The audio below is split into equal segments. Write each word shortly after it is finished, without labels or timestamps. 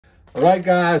All right,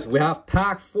 guys, we have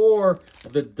pack 4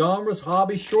 of the Donruss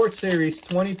Hobby Short Series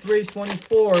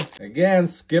 23-24. Again,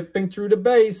 skipping through the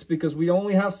base because we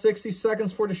only have 60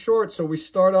 seconds for the short. So we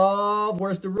start off,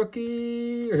 where's the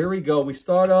rookie? Here we go. We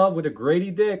start off with a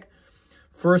Grady Dick.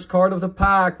 First card of the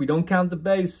pack. We don't count the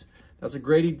base. That's a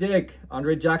Grady Dick.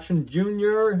 Andre Jackson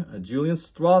Jr., Julian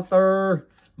Strother,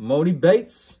 Moni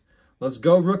Bates. Let's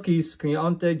go, rookies.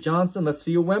 Keontae Johnson. Let's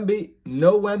see a Wemby.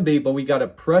 No Wemby, but we got a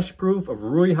press proof of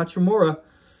Rui Hachimura.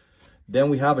 Then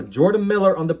we have a Jordan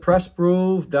Miller on the press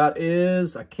proof. That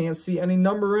is, I can't see any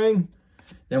numbering.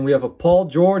 Then we have a Paul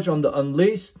George on the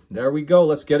Unleashed. There we go.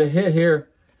 Let's get a hit here.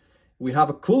 We have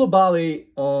a Koulibaly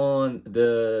on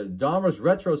the Donruss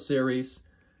Retro Series.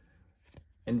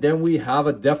 And then we have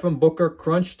a Devin Booker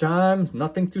Crunch Time.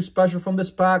 Nothing too special from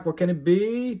this pack. What can it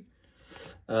be?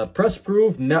 Press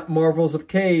proof, Net Marvels of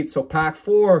Cade. So pack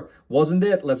 4 wasn't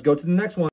it. Let's go to the next one.